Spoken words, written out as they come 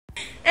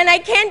And I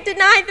can't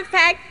deny the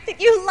fact that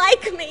you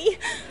like me.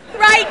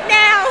 Right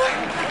now,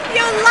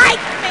 you like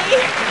me.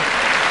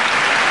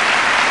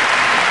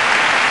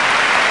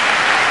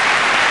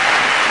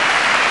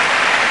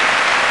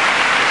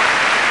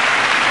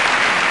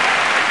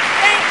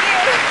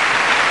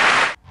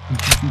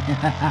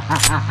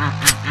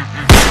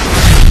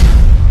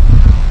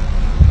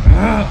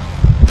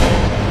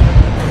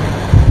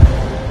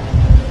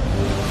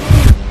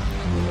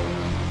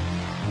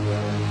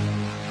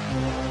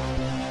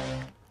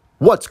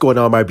 What's going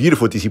on, my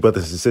beautiful DC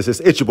brothers and sisters?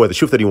 It's your boy, the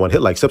Truth31.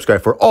 Hit like,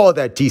 subscribe for all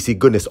that DC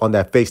goodness on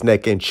that face,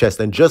 neck, and chest.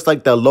 And just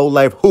like that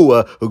low-life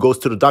hua who goes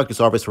to the doctor's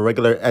office for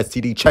regular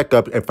STD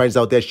checkup and finds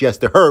out that she has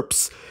the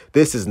herpes,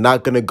 this is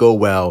not going to go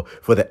well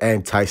for the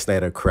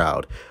anti-Snyder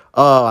crowd.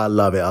 Oh, I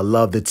love it. I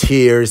love the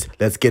tears.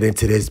 Let's get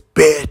into this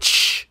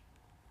bitch.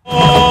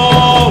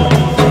 Oh,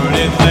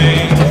 pretty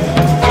thing.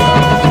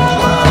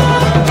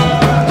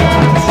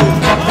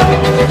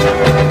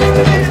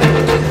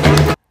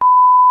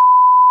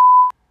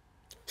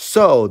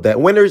 So, the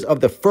winners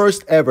of the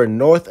first ever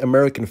North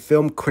American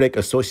Film Critic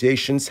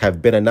Associations have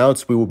been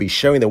announced. We will be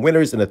sharing the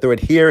winners in the thread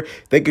here.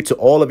 Thank you to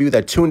all of you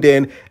that tuned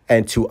in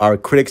and to our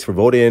critics for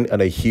voting on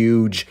a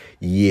huge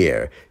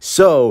year.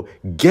 So,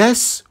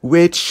 guess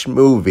which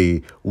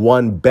movie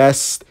won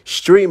Best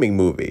Streaming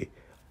Movie?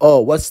 Oh,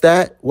 what's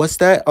that? What's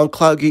that?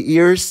 Unclog your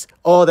ears?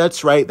 Oh,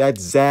 that's right. That's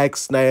Zack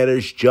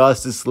Snyder's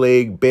Justice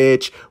League,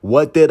 bitch.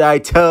 What did I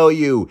tell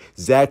you?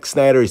 Zack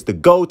Snyder is the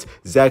GOAT.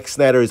 Zack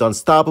Snyder is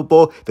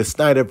unstoppable. The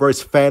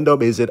Snyderverse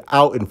fandom is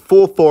out in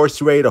full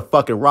force, ready to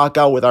fucking rock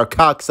out with our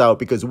cocks out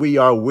because we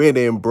are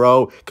winning,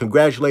 bro.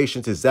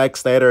 Congratulations to Zack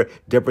Snyder,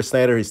 Deborah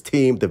Snyder, his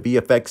team, the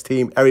VFX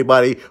team,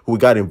 everybody who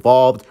got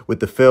involved with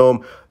the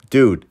film.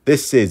 Dude,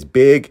 this is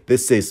big.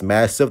 This is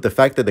massive. The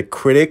fact that the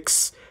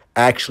critics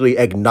actually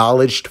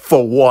acknowledged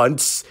for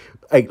once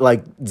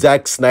like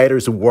Zack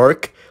Snyder's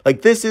work,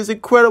 like, this is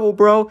incredible,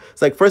 bro.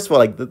 It's like, first of all,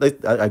 like,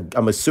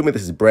 I'm assuming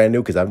this is brand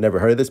new because I've never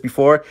heard of this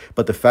before,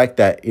 but the fact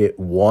that it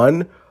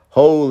won,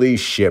 holy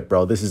shit,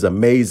 bro, this is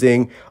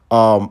amazing.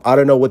 I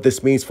don't know what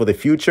this means for the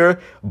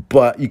future,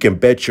 but you can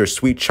bet your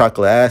sweet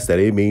chocolate ass that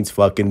it means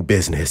fucking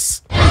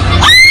business.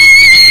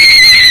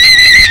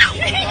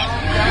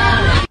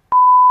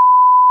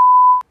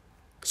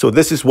 So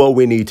this is what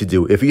we need to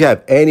do. If you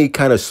have any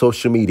kind of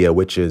social media,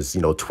 which is,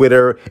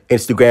 Twitter,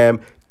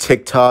 Instagram,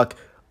 TikTok,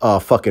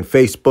 fucking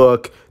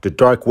Facebook, the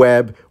dark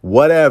web,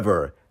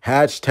 whatever,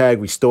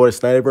 hashtag restore the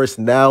Snyderverse.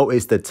 Now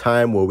is the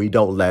time where we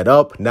don't let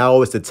up.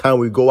 Now is the time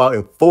we go out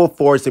in full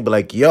force and be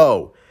like,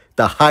 yo,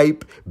 the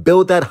hype,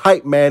 build that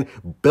hype, man,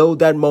 build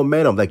that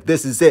momentum. Like,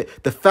 this is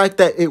it. The fact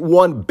that it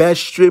won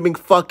Best Streaming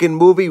fucking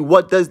Movie,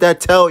 what does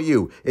that tell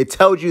you? It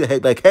tells you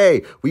that, like,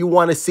 hey, we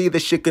want to see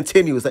this shit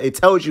continue. It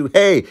tells you,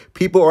 hey,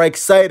 people are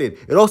excited.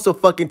 It also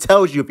fucking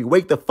tells you, if you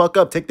wake the fuck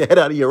up, take the head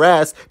out of your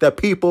ass, that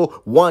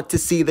people want to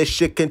see this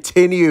shit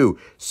continue.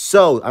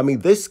 So, I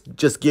mean, this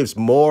just gives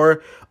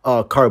more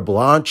carte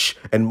blanche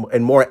and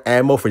more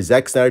ammo for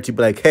Zack Snyder to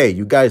be like, hey,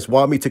 you guys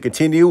want me to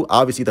continue?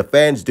 Obviously, the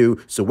fans do,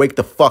 so wake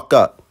the fuck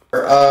up.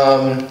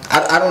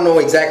 I don't know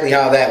exactly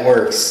how that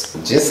works.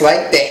 Just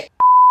like that.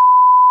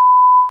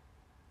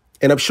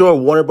 And I'm sure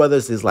Warner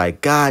Brothers is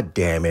like, God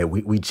damn it,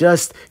 we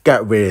just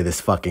got rid of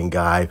this fucking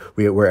guy.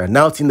 We're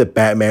announcing the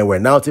Batman, we're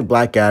announcing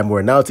Black Adam,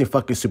 we're announcing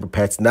fucking Super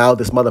Pets. Now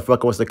this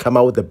motherfucker wants to come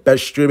out with the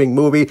best streaming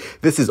movie.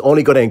 This is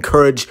only going to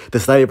encourage the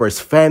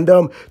Snyderverse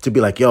fandom to be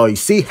like, yo, you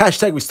see,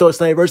 hashtag restore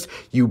Snyderverse.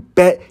 You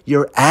bet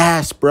your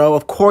ass, bro.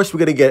 Of course we're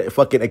going to get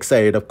fucking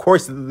excited. Of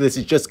course this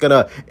is just going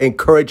to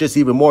encourage us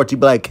even more to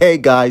be like, hey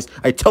guys,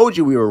 I told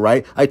you we were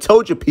right. I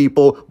told you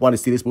people want to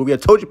see this movie. I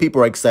told you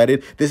people are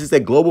excited. This is a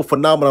global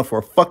phenomenon for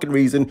a fucking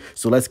reason,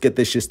 so let's get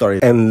this shit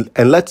started, and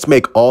let's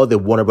make all the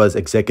Warner Bros.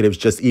 Executives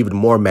just even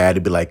more mad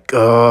and be like,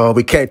 oh,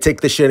 we can't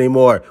take this shit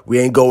anymore. We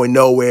ain't going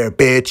nowhere,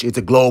 bitch. It's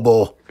a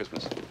global.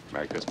 Christmas.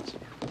 Merry Christmas.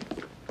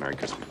 Merry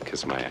Christmas.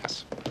 Kiss my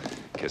ass.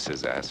 Kiss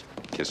his ass.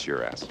 Kiss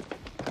your ass.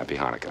 Happy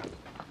Hanukkah.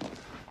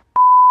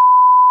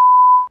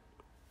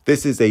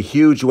 This is a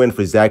huge win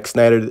for Zack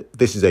Snyder.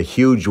 This is a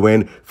huge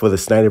win for the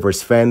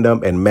Snyderverse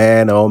fandom. And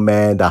man, oh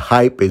man, the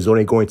hype is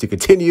only going to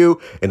continue.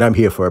 And I'm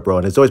here for it, bro.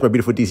 And as always, my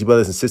beautiful DC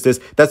brothers and sisters,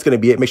 that's going to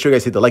be it. Make sure you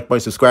guys hit the like button,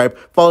 subscribe.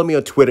 Follow me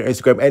on Twitter,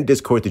 Instagram, and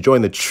Discord to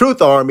join the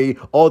Truth Army.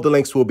 All the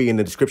links will be in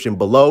the description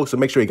below. So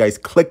make sure you guys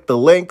click the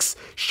links,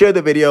 share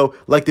the video,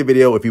 like the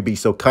video if you be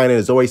so kind. And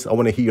as always, I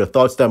want to hear your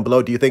thoughts down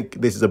below. Do you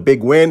think this is a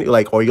big win?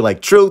 Or you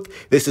like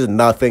Truth? This is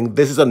nothing.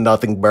 This is a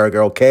nothing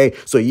burger, okay?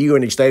 So you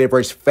and the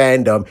Snyderverse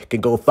fandom can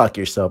go fuck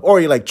yourself.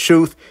 Or you like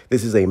Truth?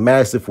 This is a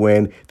massive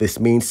win. This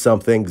means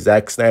something.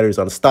 Zack Snyder is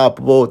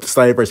unstoppable. The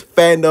Snyderverse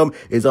fandom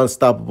is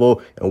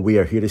unstoppable. And we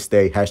are here to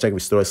stay. Hashtag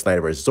restore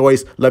Snyderverse. As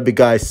always, love you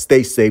guys.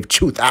 Stay safe.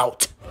 Truth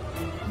out.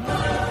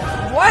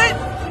 What?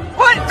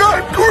 What?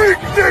 That Greek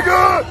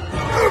nigga!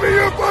 Give me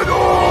a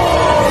door!